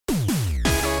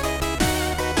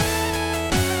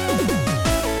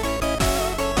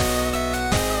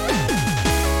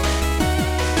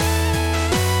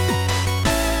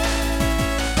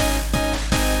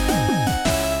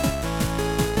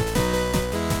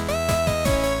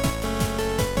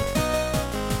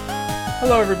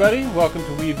Hello everybody, welcome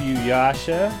to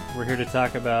Inuyasha. We're here to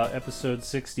talk about episode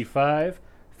 65,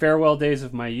 Farewell Days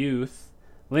of My Youth.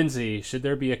 Lindsay, should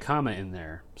there be a comma in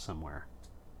there somewhere?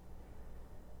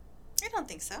 I don't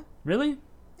think so. Really?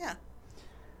 Yeah.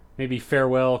 Maybe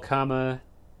farewell, comma,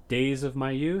 days of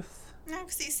my youth? No,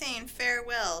 because he's saying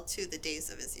farewell to the days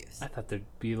of his youth. I thought there'd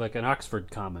be like an Oxford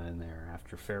comma in there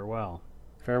after farewell.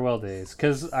 Farewell days.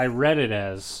 Because I read it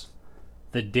as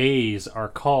the days are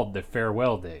called the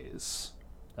farewell days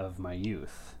of my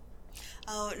youth.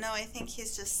 Oh, no, I think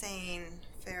he's just saying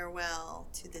farewell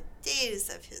to the days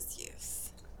of his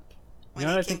youth. When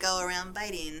he can go around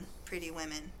biting pretty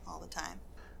women all the time.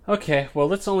 Okay, well,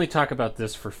 let's only talk about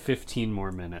this for 15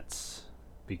 more minutes.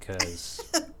 Because...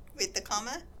 Wait, the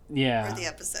comma? Yeah. Or the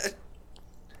episode?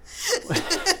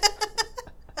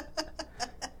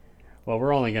 Well,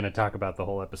 we're only going to talk about the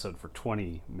whole episode for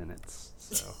 20 minutes,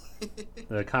 so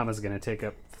the comma's going to take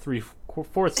up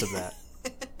 3/4 of that.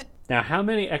 Now, how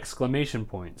many exclamation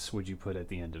points would you put at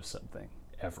the end of something,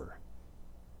 ever?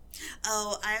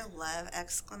 Oh, I love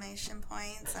exclamation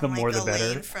points. The more the better.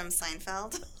 Elaine from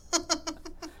Seinfeld.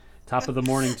 Top of the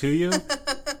morning to you?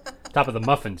 Top of the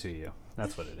muffin to you.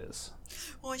 That's what it is.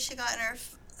 Well, she got in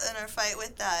her fight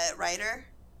with that writer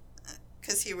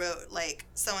because he wrote, like,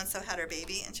 so-and-so had her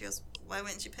baby, and she goes, why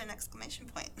wouldn't you put an exclamation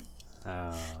point?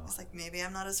 I was like, maybe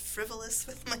I'm not as frivolous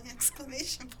with my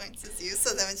exclamation points as you.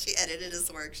 So then when she edited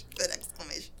his work, she put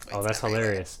exclamation points. Oh, that's everywhere.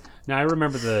 Hilarious. Now, I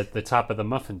remember the top of the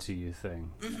muffin to you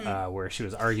thing, where she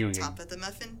was arguing... Top of the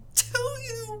muffin to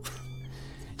you!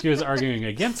 She was arguing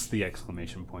against the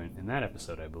exclamation point in that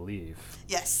episode, I believe.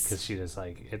 Yes. Because she was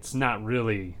like, it's not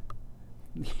really...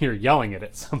 You're yelling it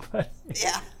at somebody.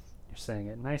 Yeah. You're saying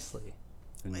it nicely.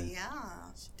 Well, yeah.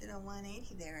 She did a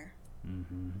 180 there.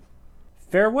 Mm-hmm.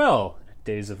 Farewell,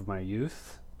 Days of My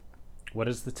Youth. What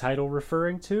is the title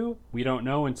referring to? We don't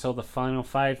know until the final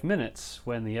 5 minutes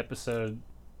when the episode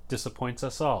disappoints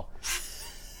us all.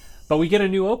 But we get a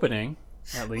new opening,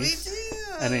 at least. We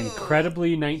do. An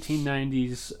incredibly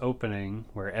 1990s opening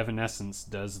where Evanescence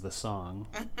does the song.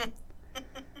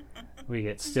 We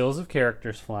get stills of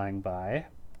characters flying by.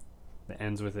 That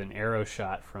ends with an arrow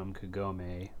shot from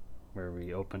Kagome, where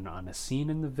we open on a scene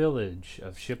in the village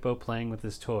of Shippo playing with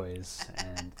his toys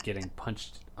and getting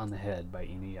punched on the head by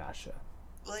Inuyasha.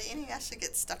 Well, Inuyasha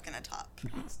gets stuck in a top.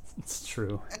 It's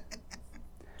true.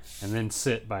 And then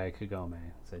sit by Kagome.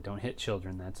 Say, don't hit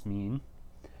children, that's mean.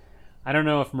 I don't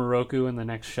know if Moroku in the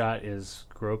next shot is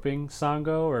groping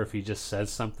Sango or if he just says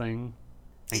something.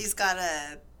 He's got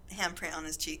a handprint on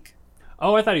his cheek.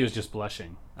 Oh, I thought he was just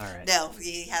blushing. All right. No,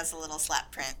 he has a little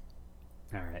slap print.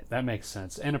 All right, that makes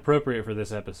sense. And appropriate for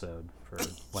this episode, for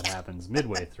what happens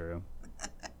midway through.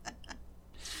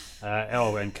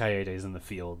 And Kaede's in the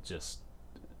field, just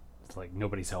it's like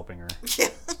nobody's helping her. Yeah.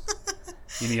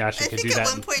 Inuyasha could do that. I think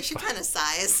at one point she kind of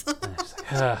sighs.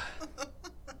 Like,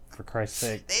 for Christ's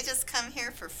sake. They just come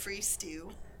here for free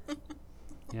stew.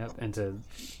 Yep, and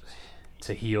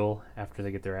to heal after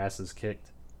they get their asses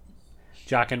kicked.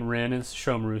 Jock and Rin and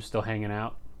Shomaru still hanging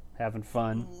out, having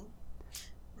fun. Mm-hmm.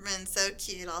 Rin's so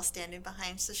cute, all standing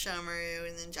behind Sesshomaru,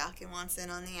 and then Jockin wants in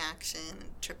on the action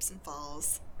and trips and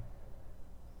falls.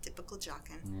 Typical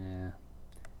Jockin. Yeah.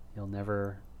 He'll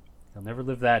never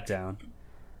live that down.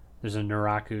 There's a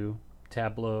Naraku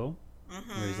tableau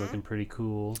where he's looking pretty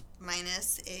cool.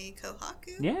 Minus a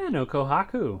Kohaku. Yeah, no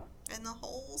Kohaku. And the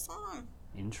whole song.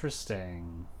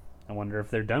 Interesting. I wonder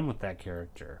if they're done with that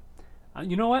character.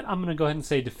 You know what? I'm going to go ahead and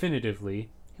say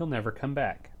definitively, he'll never come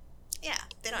back. Yeah,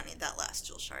 they don't need that last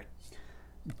jewel shard.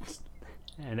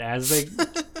 And as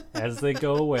they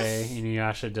go away,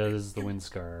 Inuyasha does the wind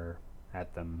scar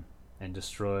at them and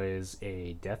destroys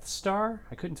a Death Star.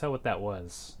 I couldn't tell what that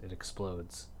was. It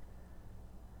explodes.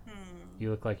 You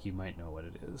look like you might know what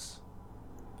it is.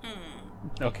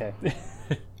 Okay.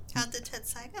 How'd the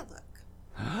Tetsaiga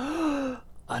look?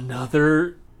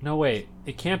 Another... No, wait.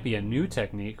 It can't be a new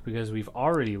technique because we've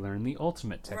already learned the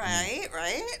ultimate technique.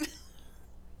 Right?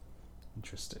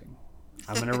 Interesting.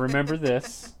 I'm going to remember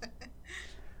this.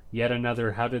 Yet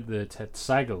another, how did the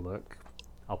Tetsaiga look?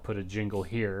 I'll put a jingle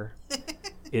here.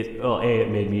 It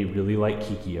made me really like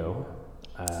Kikyo.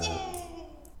 I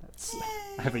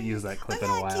haven't used that clip in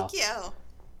a while. Kikyo.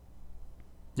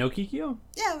 No Kikyo?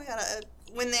 Yeah, we got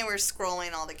when they were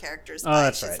scrolling all the characters by,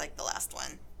 by, she's right. like the last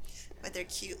one. With their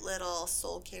cute little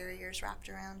soul carriers wrapped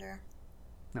around her.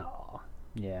 Oh,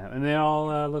 yeah. And they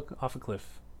all look off a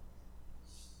cliff.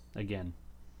 Again.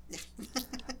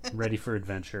 Ready for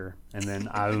adventure. And then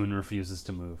Aun refuses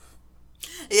to move.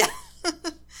 Yeah.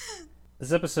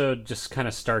 This episode just kind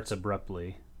of starts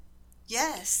abruptly.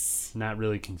 Yes. Not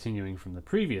really continuing from the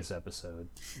previous episode.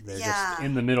 They're just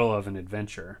in the middle of an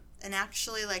adventure. And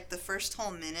actually, like, the first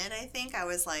whole minute, I think, I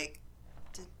was like,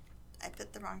 did I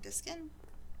put the wrong disc in?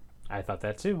 I thought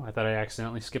that too. I thought I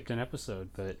accidentally skipped an episode,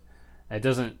 but it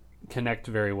doesn't connect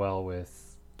very well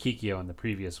with Kikyo in the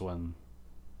previous one,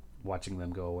 watching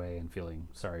them go away and feeling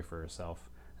sorry for herself.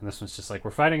 And this one's just like,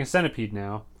 we're fighting a centipede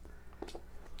now.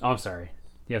 Oh, I'm sorry.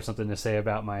 Do you have something to say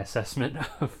about my assessment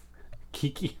of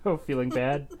Kikyo feeling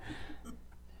bad? No.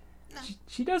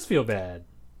 She does feel bad.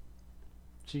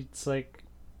 She's like,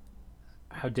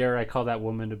 how dare I call that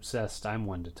woman obsessed? I'm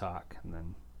one to talk. And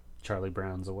then Charlie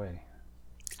Brown's away.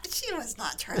 She was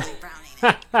not Charlie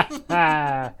Browning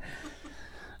it.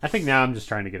 I think now I'm just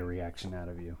trying to get a reaction out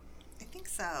of you. I think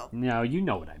so. No, you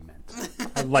know what I meant.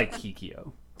 I like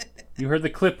Kikyo. You heard the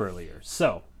clip earlier.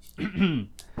 So,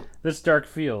 this dark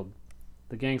field,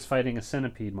 the gang's fighting a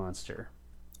centipede monster.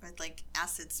 With, like,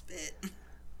 acid spit.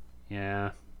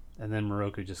 Yeah. And then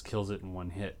Moroku just kills it in one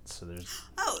hit. So there's...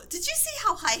 Oh, did you see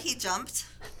how high he jumped?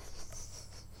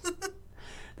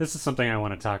 This is something I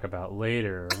want to talk about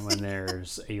later when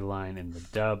there's a line in the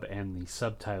dub and the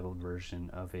subtitled version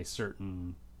of a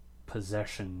certain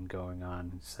possession going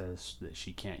on. It says that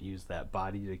she can't use that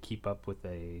body to keep up with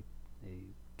a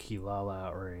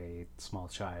Kilala or a small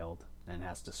child and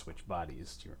has to switch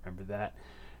bodies. Do you remember that?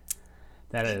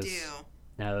 I do.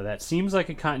 Now, that seems like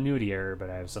a continuity error, but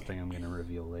I have something I'm going to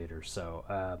reveal later.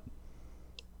 So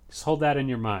just hold that in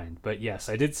your mind. But yes,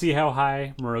 I did see how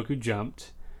high Moroku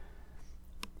jumped.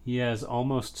 He has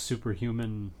almost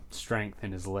superhuman strength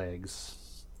in his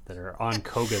legs that are on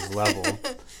Koga's level.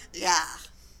 Yeah.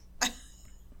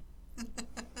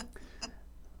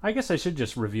 I guess I should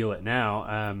just reveal it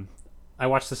now. I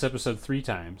watched this episode 3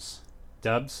 times.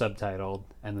 Dubbed, subtitled,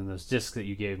 and then those discs that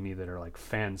you gave me that are like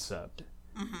fan subbed.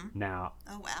 Mm-hmm. Now.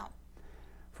 Oh, wow.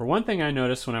 For one thing I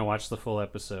noticed when I watched the full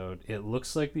episode, it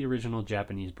looks like the original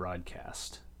Japanese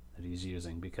broadcast that he's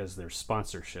using because there's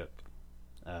sponsorship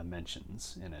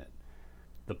mentions in it.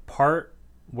 The part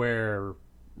where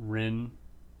Rin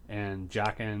and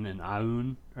Jaken and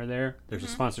Aoun are there, there's a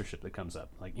sponsorship that comes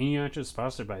up. Like, Inuyasha is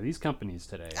sponsored by these companies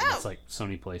today. And it's like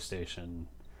Sony PlayStation,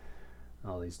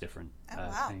 all these different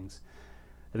things.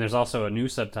 And there's also a new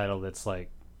subtitle that's like,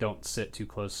 don't sit too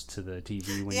close to the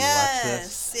TV when you watch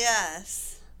this.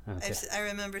 Yes. Okay. I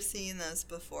remember seeing those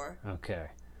before. Okay.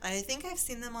 I think I've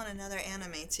seen them on another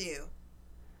anime too.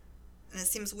 And it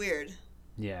seems weird.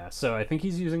 Yeah, so I think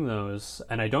he's using those,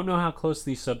 and I don't know how close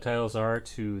these subtitles are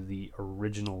to the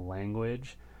original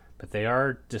language, but they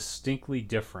are distinctly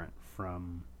different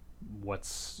from what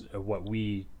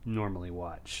we normally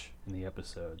watch in the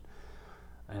episode.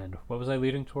 And what was I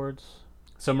leading towards?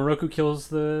 So Moroku kills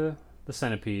the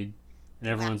centipede, and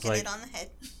everyone's like, it on the head.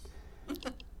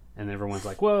 and everyone's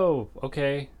like, whoa,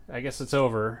 okay, I guess it's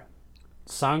over.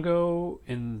 Sango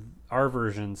in our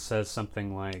version says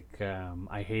something like,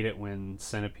 I hate it when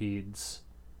centipedes,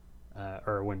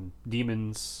 or when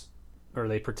demons, or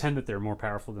they pretend that they're more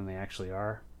powerful than they actually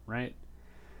are, right?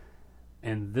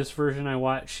 And this version I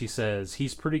watched, she says,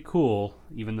 he's pretty cool,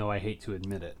 even though I hate to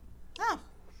admit it. Oh.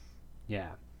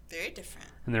 Yeah. Very different.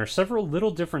 And there are several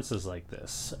little differences like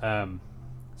this.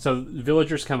 So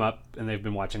villagers come up, and they've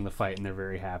been watching the fight, and they're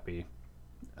very happy.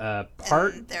 And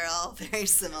they're all very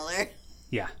similar.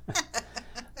 Yeah.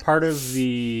 Part of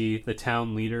the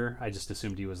town leader, I just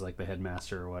assumed he was like the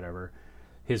headmaster or whatever,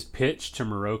 his pitch to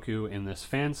Moroku in this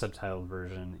fan subtitled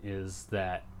version is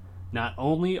that not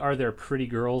only are there pretty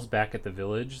girls back at the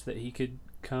village that he could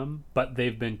come, but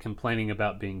they've been complaining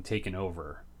about being taken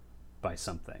over by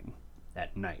something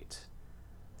at night.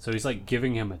 So he's like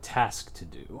giving him a task to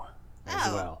do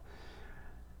as well.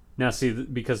 Now see,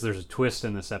 because there's a twist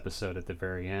in this episode at the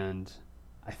very end,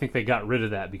 I think they got rid of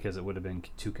that because it would have been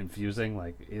too confusing.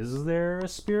 Like, is there a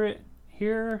spirit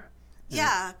here?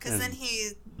 Yeah, because then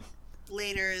he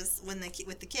later is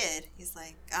with the kid. He's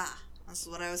like, this is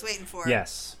what I was waiting for.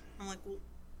 Yes. I'm like,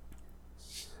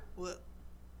 what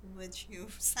would you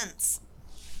sense?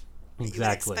 Exactly. You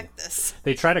would expect this.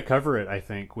 They try to cover it, I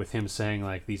think, with him saying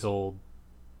like these old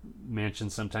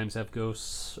mansions sometimes have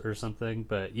ghosts or something.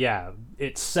 But yeah,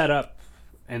 it's set up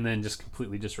and then just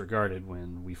completely disregarded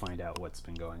when we find out what's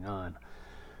been going on.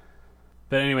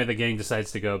 But anyway, the gang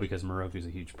decides to go because Moroku's a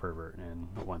huge pervert and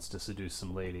wants to seduce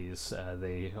some ladies.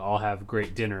 They all have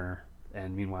great dinner,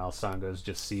 and meanwhile Sango's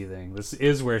just seething. This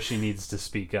is where she needs to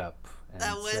speak up.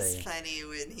 That was funny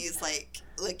when he's like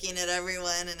looking at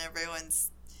everyone and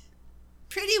everyone's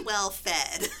pretty well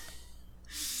fed.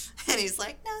 And he's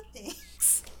like, no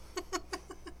thanks.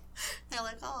 They're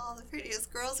like, oh, the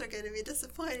prettiest girls are going to be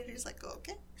disappointed. He's like,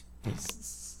 okay.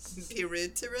 Be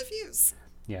rude to refuse.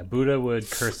 Yeah, Buddha would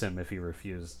curse him if he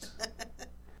refused.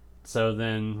 So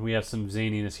then we have some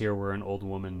zaniness here where an old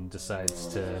woman decides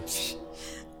to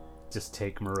just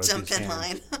take Moroku's hand. Jump in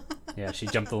line. Yeah, she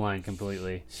jumped the line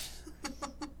completely.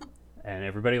 And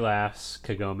everybody laughs.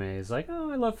 Kagome is like,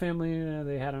 oh, I love family.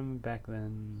 They had them back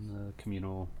then,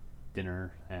 communal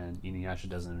dinner. And Inuyasha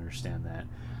doesn't understand that.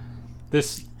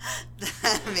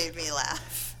 That made me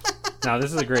laugh. Now,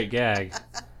 this is a great gag.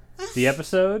 The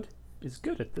episode is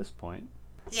good at this point.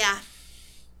 Yeah.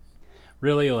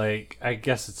 Really, like, I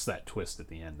guess it's that twist at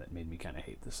the end that made me kind of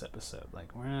hate this episode.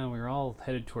 Like, well, we're all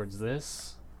headed towards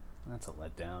this. That's a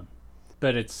letdown.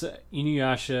 But it's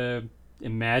Inuyasha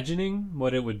imagining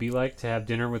what it would be like to have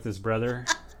dinner with his brother.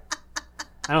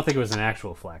 I don't think it was an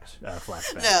actual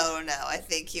flashback. No. I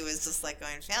think he was just like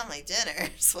going, family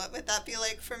dinners. What would that be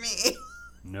like for me?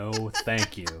 No,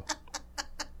 thank you.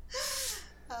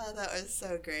 Oh, that was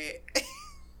so great.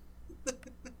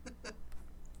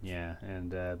 Yeah,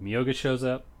 and Miyoga shows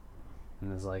up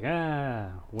and is like,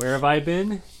 where have I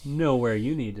been? Nowhere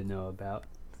you need to know about.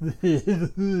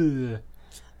 Yeah.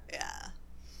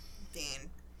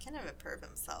 Being kind of a perv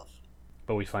himself.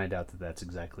 But we find out that that's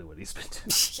exactly what he's been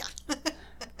doing. Yeah.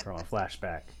 From a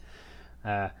flashback.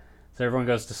 So everyone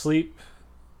goes to sleep.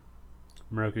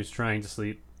 Moroku's trying to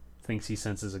sleep. Thinks he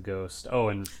senses a ghost. Oh,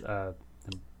 and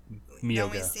Miyoga. Then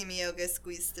we see Miyoga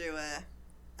squeeze through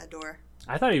a door.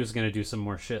 I thought he was going to do some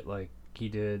more shit like he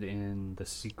did in The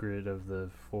Secret of the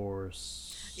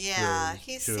Force. Yeah,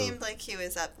 he seemed like he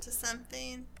was up to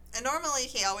something. And normally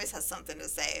he always has something to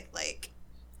say. Like,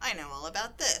 I know all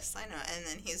about this. I know. And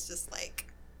then he's just like,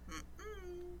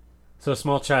 mm-mm. So a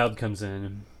small child comes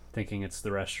in thinking it's the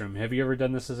restroom. Have you ever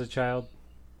done this as a child?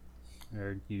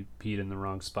 Or you peed in the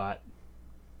wrong spot?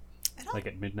 I don't like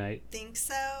at midnight? think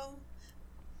so.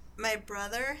 My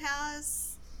brother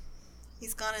has.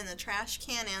 He's gone in the trash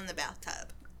can and the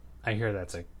bathtub. I hear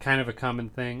that's a kind of a common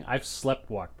thing. I've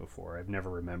sleptwalked before. I've never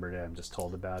remembered it. I'm just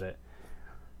told about it.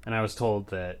 And I was told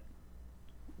that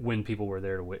when people were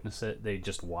there to witness it, they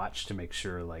just watch to make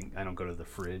sure, like, I don't go to the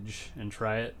fridge and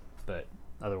try it. But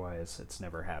otherwise, it's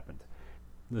never happened.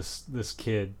 This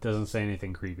kid doesn't say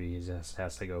anything creepy. He just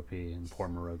has to go pee, and poor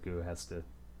Moroku has to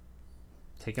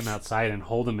take him outside and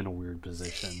hold him in a weird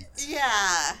position.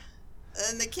 Yeah.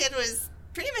 And the kid was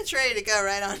pretty much ready to go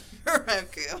right on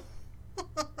Moroku.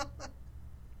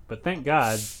 But thank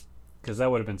God, because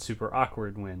that would have been super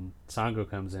awkward when Sango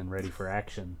comes in ready for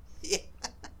action. Yeah.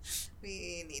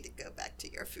 We need to go back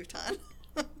to your futon.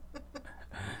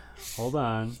 Hold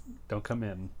on. Don't come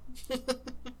in.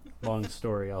 Long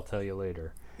story, I'll tell you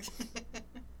later.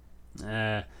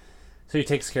 So he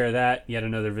takes care of that. Yet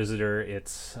another visitor.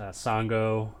 It's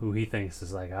Sango, who he thinks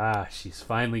is like, she's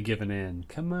finally given in.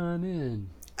 Come on in.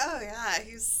 Oh, yeah.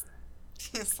 He's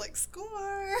like,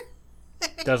 score.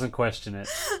 Doesn't question it.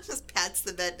 Just pats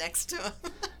the bed next to him.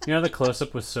 You know, the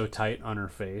close-up was so tight on her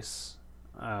face.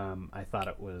 I thought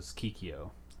it was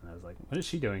Kikyo. And I was like, what is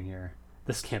she doing here?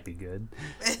 This can't be good.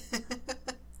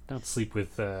 Don't sleep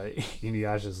with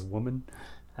Inuyasha's woman.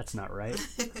 That's not right.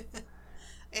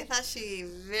 I thought she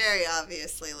very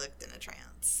obviously looked in a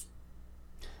trance.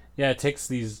 Yeah, it takes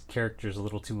these characters a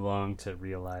little too long to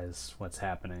realize what's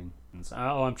happening. And so,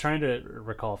 I'm trying to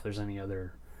recall if there's any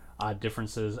other odd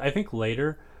differences. I think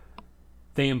later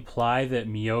they imply that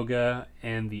Miyoga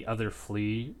and the other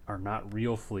flea are not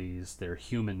real fleas. They're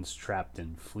humans trapped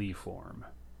in flea form.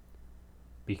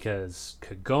 Because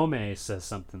Kagome says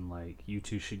something like, you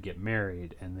two should get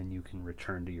married and then you can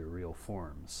return to your real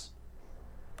forms.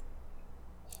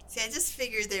 See, I just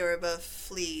figured they were both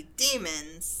flea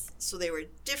demons, so they were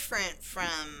different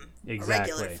from a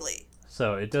regular flea.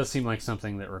 So it does seem like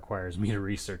something that requires me to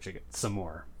research it some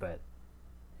more, but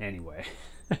anyway.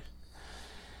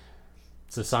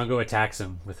 So Sango attacks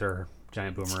him with her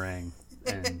giant boomerang,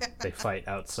 and they fight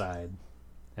outside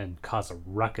and cause a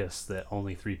ruckus that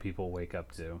only 3 people wake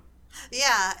up to.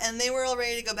 Yeah, and they were all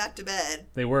ready to go back to bed.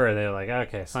 They were like,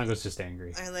 okay, Sango's just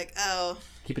angry. They're like, oh.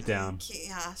 Keep it down.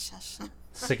 Yeah, shush.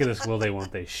 Sick of this will they,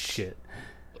 won't they shit.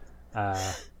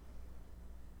 But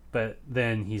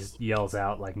then he yells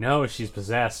out, like, no, she's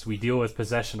possessed. We deal with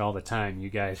possession all the time. You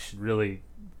guys should really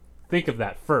think of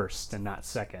that first and not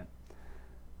second.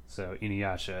 So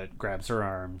Inuyasha grabs her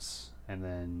arms, and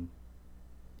then,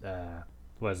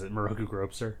 Moroku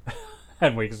gropes her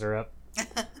and wakes her up.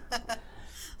 Well,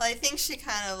 I think she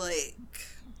kind of like...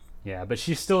 Yeah, but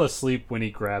she's still asleep when he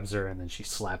grabs her, and then she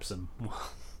slaps him.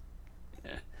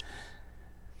 Yeah.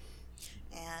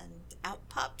 And out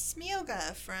pops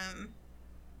Miyoga from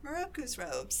Moroku's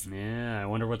robes. Yeah, I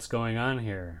wonder what's going on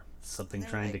here. Something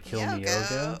trying to kill Miyoga,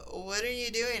 Miyoga? what are you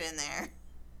doing in there?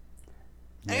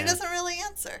 And he doesn't really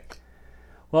answer.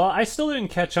 Well, I still didn't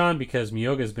catch on because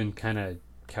Miyoga's been kind of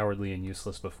cowardly and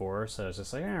useless before, so I was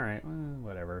just like, all right,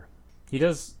 whatever. He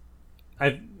does...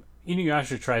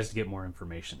 Inuyasha tries to get more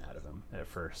information out of him at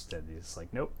first, and he's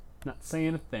like, nope, not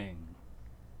saying a thing.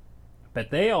 But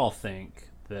they all think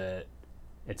that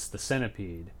it's the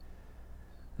centipede.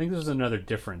 I think there's another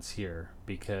difference here,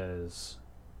 because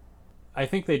I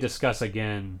think they discuss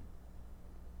again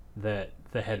that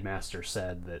the headmaster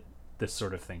said that this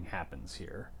sort of thing happens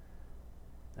here,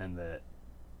 and that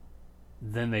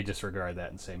then they disregard that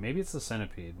and say, maybe it's the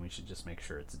centipede, and we should just make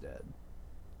sure it's dead.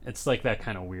 It's like that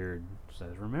kind of weird,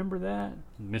 says, remember that?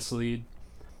 Mislead.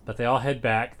 But they all head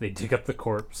back, they dig up the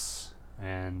corpse,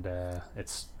 and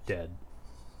it's dead.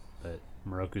 But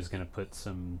Moroku's going to put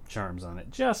some charms on it,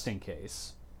 just in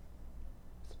case.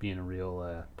 He's being a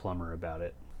real plumber about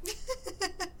it.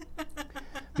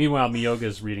 Meanwhile,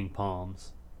 Miyoga's reading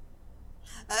palms.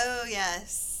 Oh,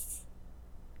 yes.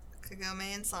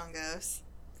 Kagome and Songos.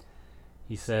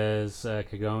 He says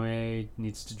Kagome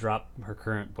needs to drop her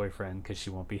current boyfriend because she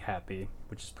won't be happy,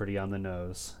 which is pretty on the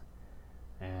nose.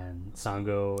 And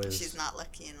Sango is... She's not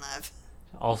lucky in love.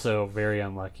 Also very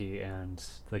unlucky, and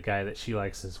the guy that she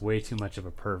likes is way too much of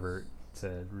a pervert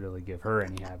to really give her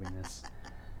any happiness.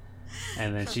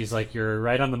 And then she's like, you're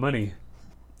right on the money.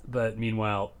 But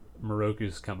meanwhile,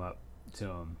 Moroku's come up to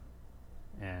him,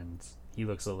 and he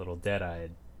looks a little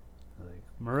dead-eyed. Like,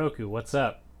 Moroku, what's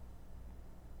up?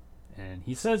 And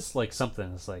he says like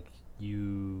something. It's like,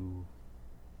 you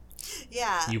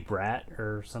brat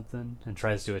or something, and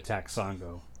tries to attack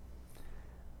Sango.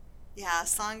 Yeah,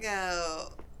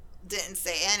 Sango didn't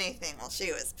say anything while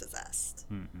she was possessed.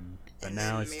 But and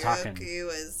now then he's Miroku talking.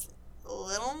 was a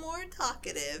little more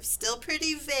talkative, still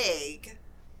pretty vague,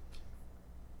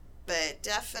 but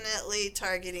definitely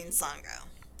targeting Sango.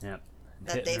 Yep.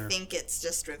 That they think it's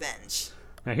just revenge.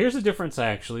 Now here's a difference I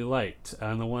actually liked.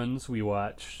 On the ones we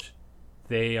watched,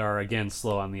 they are again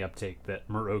slow on the uptake that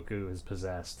Moroku is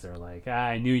possessed. They're like,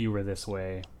 I knew you were this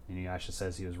way. Inuyasha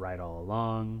says he was right all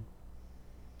along.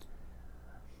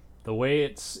 The way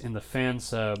it's in the fan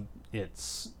sub,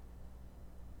 it's...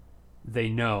 They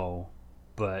know,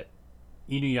 but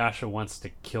Inuyasha wants to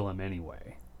kill him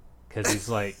anyway. Because he's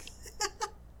like,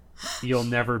 you'll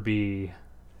never be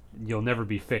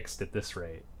fixed at this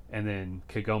rate. And then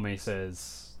Kagome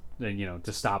says,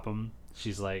 to stop him,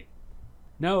 she's like,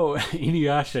 no,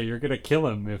 Inuyasha, you're going to kill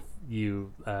him if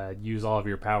you use all of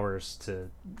your powers to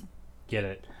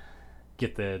get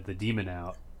the demon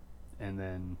out. And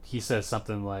then he says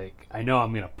something like, I know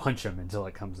I'm going to punch him until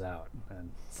it comes out.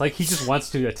 And it's like he just wants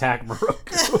to attack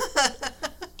Moroku.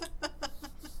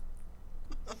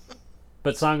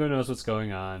 But Sango knows what's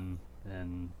going on,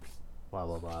 and blah,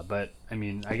 blah, blah. But, I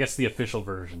mean, I guess the official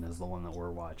version is the one that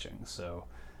we're watching. So,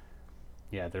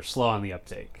 yeah, they're slow on the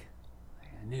uptake.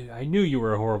 I knew you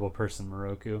were a horrible person,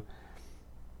 Moroku.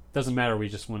 Doesn't matter, we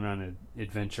just went on an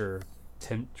adventure,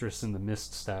 Temptress in the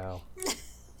Mist style.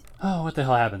 Oh, what the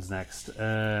hell happens next?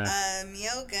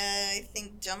 Miyoga, I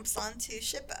think, jumps onto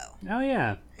Shippo. Oh,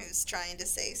 yeah. Who's trying to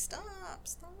say, stop.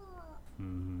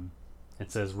 Mm-hmm.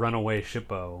 It says, run away,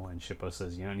 Shippo. And Shippo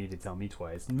says, you don't need to tell me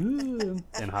twice. And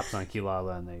hops on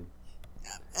Kilala, and they...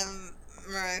 And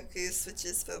Moroku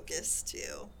switches focus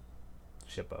to...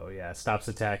 Shippo, yeah. Stops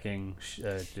attacking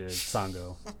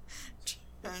Sango.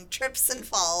 Trips and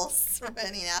falls,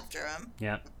 running after him.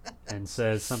 Yeah. And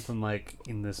says something like,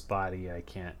 in this body, I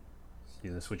can't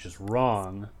do this, which is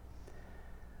wrong.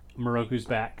 Moroku's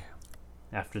back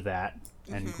after that,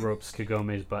 and gropes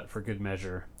Kagome's butt for good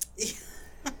measure.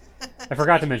 I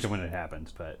forgot to mention when it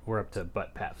happened, but we're up to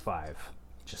butt pat 5,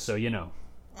 just so you know.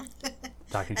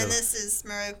 Talking to this is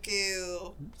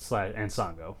Moroku and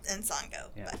Sango.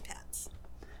 Yeah. Butt pats.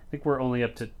 I think we're only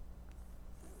up to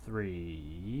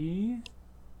 3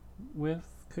 with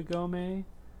Kagome.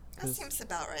 That seems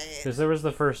about right. Because there was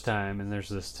the first time, and there's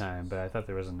this time, but I thought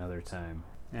there was another time.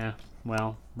 Yeah,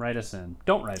 well, write us in.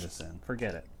 Don't write us in.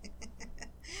 Forget it.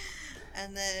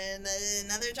 And then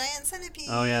another giant centipede.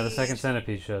 Oh, yeah, the second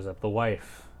centipede shows up. The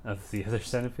wife of the other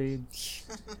centipede.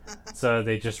 So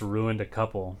they just ruined a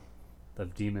couple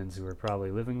of demons who were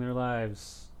probably living their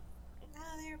lives.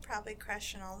 They were probably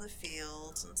crushing all the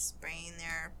fields and spraying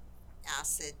their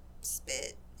acid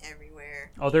spit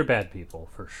everywhere. Oh, they're bad people,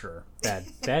 for sure.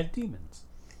 Bad demons.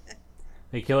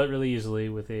 They kill it really easily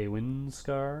with a wind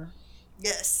scar.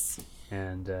 Yes.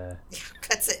 And,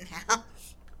 cuts it in half.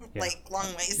 Yeah. Like, long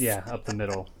ways. Yeah, up the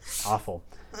middle. Awful.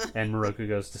 And Moroku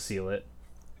goes to seal it.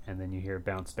 And then you hear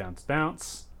bounce, bounce,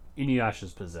 bounce.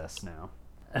 Inuyasha's possessed now.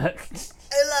 I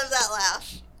love that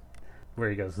laugh. Where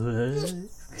he goes,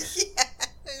 Yeah.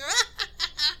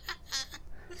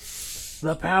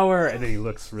 the power! And then he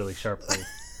looks really sharply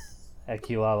at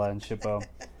Kilala and Shippo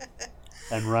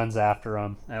and runs after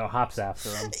him, hops after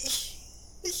him.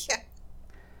 Yeah.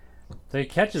 So he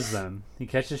catches them. He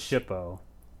catches Shippo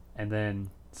and then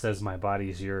says, "My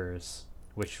body's yours,"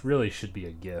 which really should be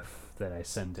a gif that I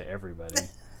send to everybody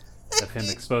of him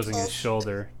exposing his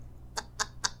shoulder.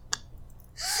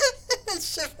 And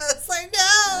Shippo's like,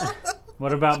 no!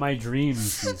 What about my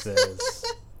dreams, he says.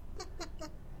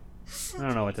 I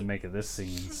don't know what to make of this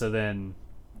scene. So then...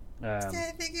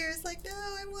 I figure it's like, no,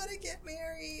 I want to get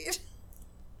married.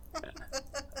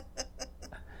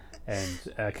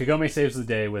 And Kagome saves the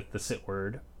day with the sit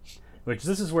word, which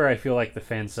this is where I feel like the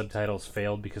fan subtitles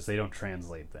failed because they don't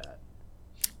translate that.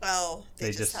 Oh,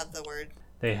 they just have the word.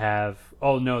 They have...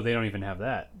 Oh, no, they don't even have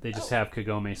that. They just have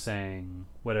Kagome saying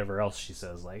whatever else she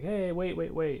says, like, hey, wait.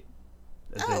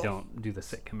 They don't do the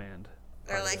sit command.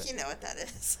 Or like, you know what that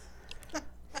is.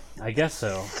 I guess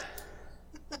so.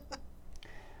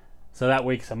 So that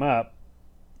wakes him up,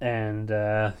 and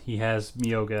he has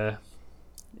Myoga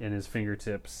in his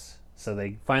fingertips. So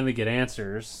they finally get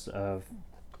answers of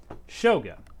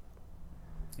Shoga,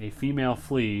 a female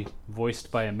flea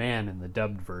voiced by a man in the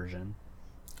dubbed version,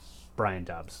 Brian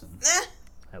Dobson.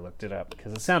 I looked it up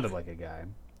because it sounded like a guy.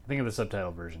 I think in the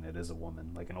subtitle version it is a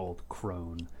woman, like an old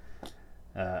crone.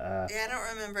 Yeah, I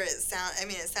don't remember it it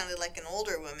sounded like an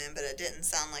older woman, but it didn't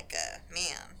sound like a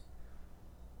man.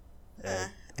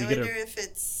 I wonder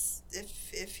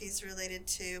if he's related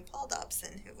to Paul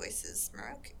Dobson, who voices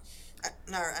Moroku.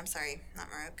 No, I'm sorry, not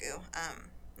Moroku.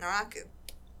 Naraku.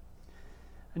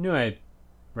 I knew I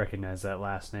recognized that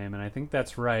last name, and I think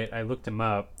that's right. I looked him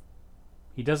up.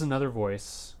 He does another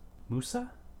voice.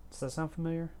 Musa? Does that sound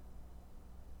familiar?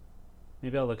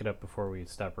 Maybe I'll look it up before we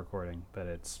stop recording, but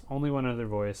it's only one other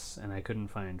voice, and I couldn't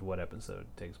find what episode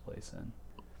it takes place in.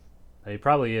 It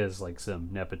probably is like some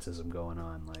nepotism going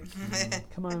on, like,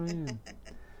 come on in.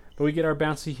 But we get our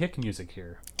bouncy hick music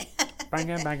here. It's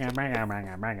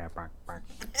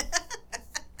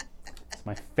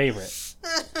my favorite.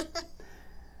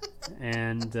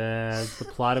 And the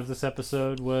plot of this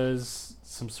episode was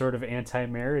some sort of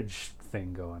anti-marriage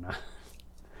thing going on,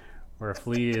 where a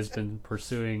flea has been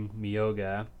pursuing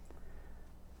Myoga.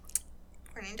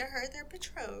 According to her, they're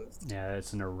betrothed. Yeah,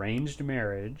 it's an arranged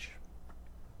marriage,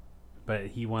 but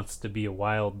he wants to be a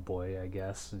wild boy, I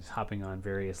guess. He's hopping on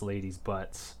various ladies'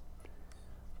 butts.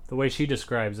 The way she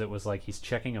describes it was like he's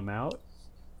checking them out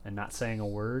and not saying a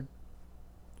word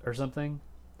or something.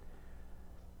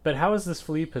 But how is this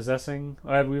flea possessing?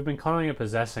 We've been calling it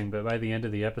possessing, but by the end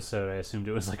of the episode, I assumed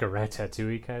it was like a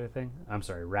ratatouille kind of thing. I'm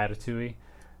sorry, ratatouille.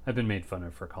 I've been made fun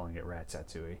of for calling it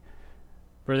ratatouille.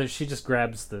 Where she just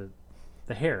grabs the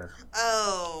hair.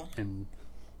 Oh. And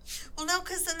well, no,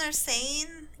 because then they're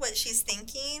saying what she's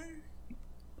thinking.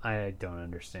 I don't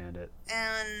understand it.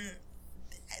 And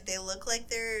they look like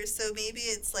they're... So maybe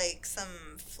it's like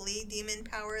some flea demon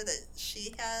power that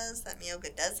she has that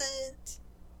Myoga doesn't.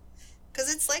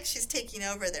 Because it's like she's taking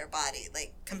over their body,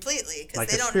 like, completely.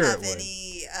 Because they don't have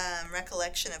any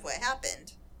recollection of what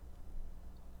happened.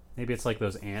 Maybe it's like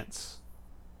those ants,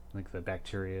 like the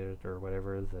bacteria or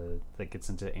whatever that gets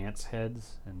into ants'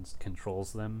 heads and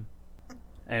controls them.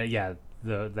 Yeah,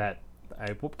 that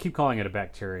I keep calling it a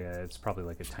bacteria. It's probably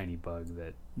like a tiny bug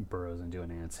that burrows into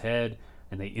an ant's head,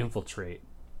 and they infiltrate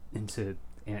into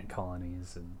ant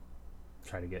colonies and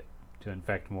try to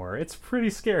infect more. It's pretty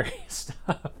scary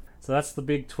stuff. So that's the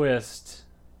big twist,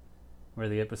 where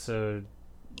the episode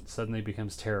suddenly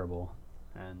becomes terrible,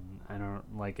 and I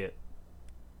don't like it.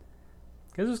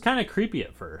 Because it was kind of creepy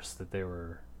at first that they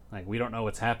were like, we don't know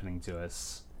what's happening to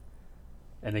us.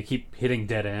 And they keep hitting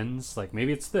dead ends. Like,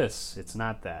 maybe it's this. It's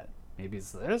not that. Maybe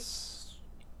it's this.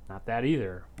 Not that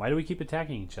either. Why do we keep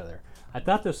attacking each other? I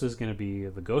thought this was going to be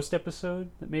the ghost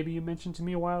episode that maybe you mentioned to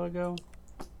me a while ago.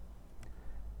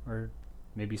 Or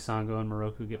maybe Sango and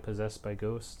Moroku get possessed by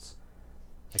ghosts.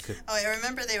 I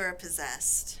remember they were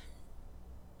possessed.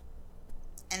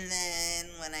 And then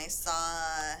when I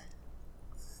saw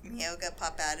Myoga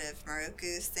pop out of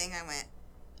Moroku's thing, I went,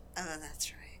 oh,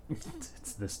 that's right.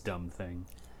 It's this dumb thing.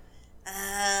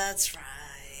 That's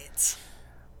right.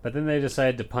 But then they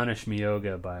decided to punish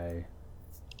Myoga by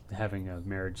having a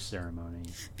marriage ceremony.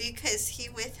 Because he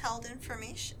withheld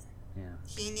information. Yeah.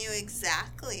 He knew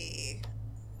exactly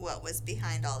what was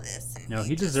behind all this. And no,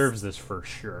 he deserves this for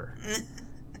sure.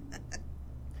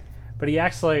 But he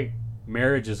acts like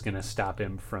marriage is going to stop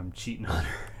him from cheating on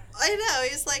her. I know.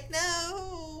 He's like,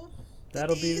 no.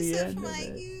 That'll be the end of my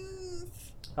it.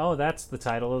 youth. Oh, that's the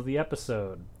title of the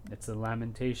episode. It's a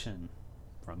lamentation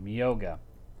from Myoga.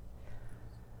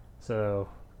 So,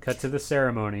 cut to the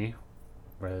ceremony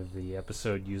where the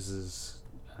episode uses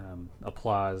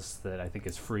applause that I think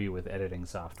is free with editing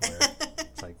software.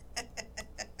 It's like,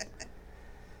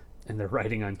 and they're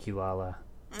writing on Kilala.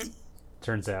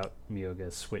 Turns out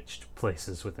Myoga switched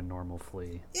places with a normal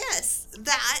flea. Yes,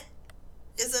 that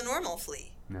is a normal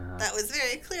flea. Uh-huh. That was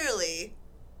very clearly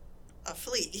a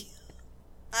flea,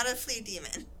 not a flea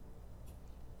demon.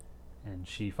 And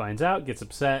she finds out, gets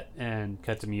upset, and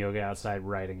cut to Myoga outside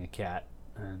riding a cat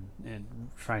and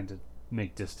trying to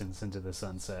make distance into the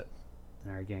sunset.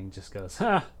 And our gang just goes,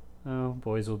 ha! Oh,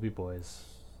 boys will be boys.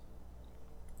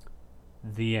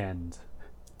 The end.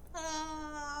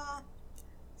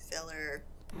 Filler.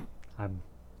 I'm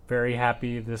very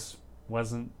happy this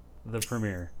wasn't the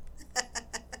premiere.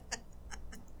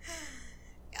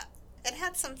 Yeah. It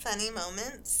had some funny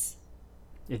moments.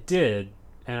 It did,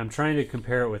 and I'm trying to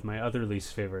compare it with my other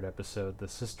least favorite episode, The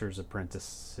Sisters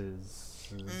Apprentices.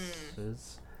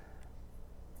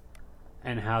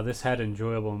 And how this had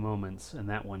enjoyable moments, and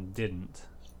that one didn't.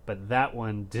 But that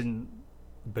one didn't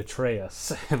betray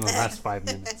us in the last 5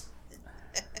 minutes.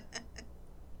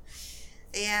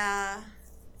 Yeah,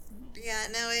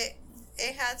 no,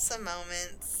 it had some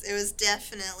moments. It was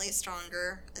definitely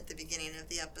stronger at the beginning of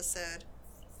the episode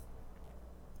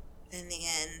than the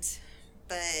end.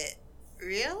 But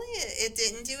really, it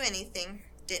didn't do anything.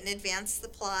 Didn't advance the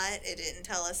plot. It didn't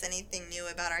tell us anything new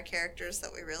about our characters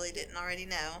that we really didn't already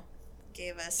know.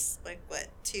 Gave us,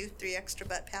 2-3 extra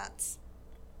butt pats.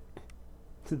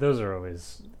 Those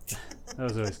always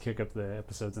kick up the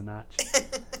episodes a notch.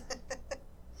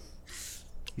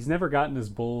 He's never gotten as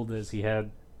bold as he had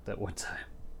that one time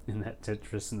in that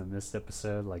Tetris in the Mist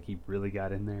episode. Like, he really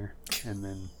got in there, and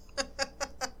then it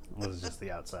was just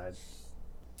the outside.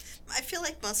 I feel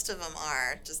like most of them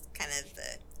are just kind of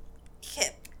the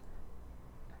hip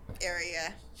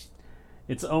area.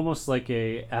 It's almost like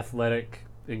a athletic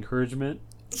encouragement,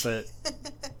 but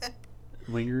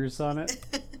lingers on it,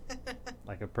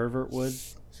 like a pervert would.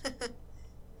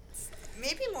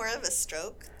 Maybe more of a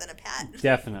stroke than a pat.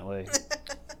 Definitely.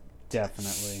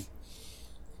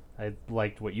 I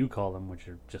liked what you call them, which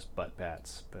are just butt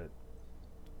pats, but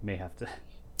may have to.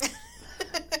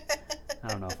 I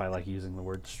don't know if I like using the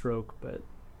word stroke, but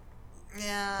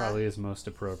yeah, probably is most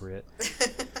appropriate.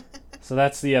 So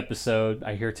that's the episode.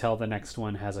 I hear tell the next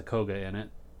one has a Koga in it.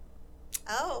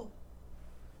 Oh,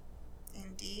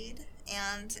 indeed,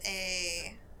 and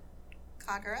a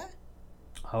Kagura.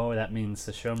 Oh, that means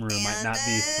the Shomuru might not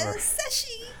be for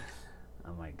Seshi.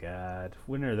 Oh my god.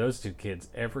 When are those two kids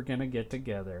ever gonna get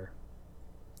together?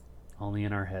 Only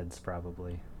in our heads,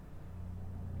 probably.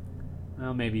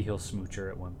 Well, maybe he'll smooch her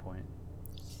at one point.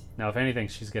 Now, if anything,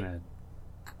 she's gonna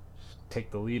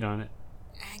take the lead on it.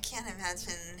 I can't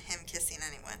imagine him kissing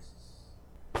anyone.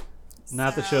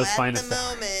 Not the show's finest. At the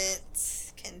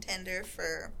moment, contender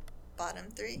for bottom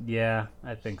 3? Yeah,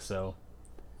 I think so.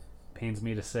 Pains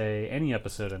me to say any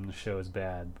episode on the show is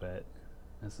bad, but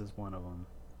this is one of them.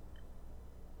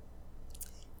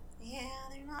 Yeah,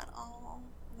 they're not all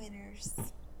winners.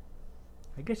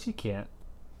 I guess you can't.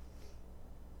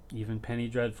 Even Penny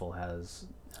Dreadful has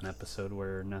an episode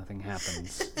where nothing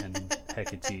happens and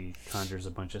Hecate conjures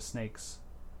a bunch of snakes.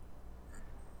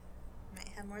 Might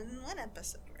have more than one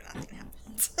episode where nothing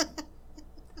happens.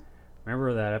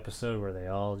 Remember that episode where they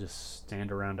all just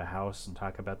stand around a house and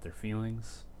talk about their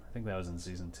feelings? I think that was in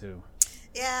season 2.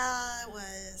 Yeah, it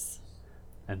was.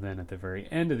 And then at the very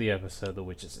end of the episode, the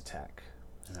witches attack.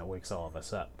 And that wakes all of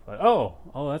us up. But, oh,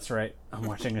 that's right. I'm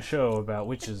watching a show about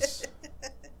witches.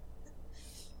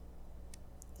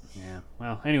 Yeah.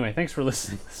 Well, anyway, thanks for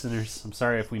listening, listeners. I'm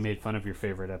sorry if we made fun of your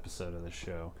favorite episode of the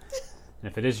show.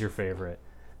 And if it is your favorite,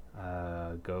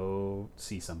 go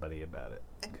see somebody about it.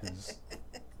 'Cause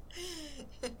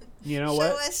you know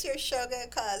what? Show us your Shoga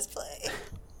cosplay.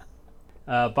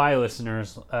 Bye,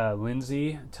 listeners.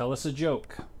 Lindsay, tell us a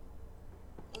joke.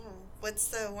 What's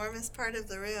the warmest part of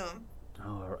the room?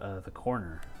 Oh, the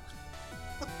corner.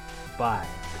 Bye.